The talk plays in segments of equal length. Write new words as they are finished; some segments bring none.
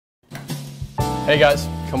Hey guys,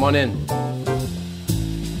 come on in.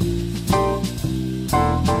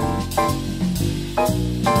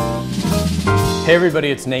 Hey everybody,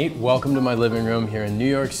 it's Nate. Welcome to my living room here in New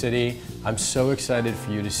York City. I'm so excited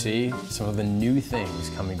for you to see some of the new things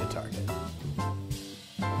coming to Target.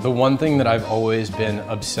 The one thing that I've always been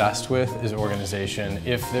obsessed with is organization.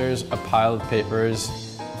 If there's a pile of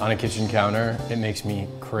papers on a kitchen counter, it makes me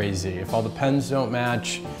crazy. If all the pens don't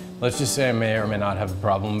match, let's just say I may or may not have a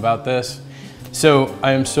problem about this. So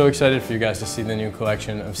I am so excited for you guys to see the new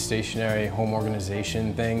collection of stationery home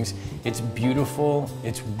organization things. It's beautiful,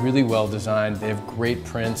 it's really well designed, they have great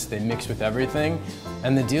prints, they mix with everything,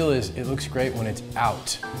 and the deal is it looks great when it's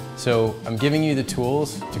out. So I'm giving you the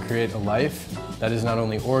tools to create a life that is not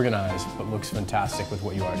only organized, but looks fantastic with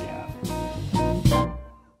what you already have.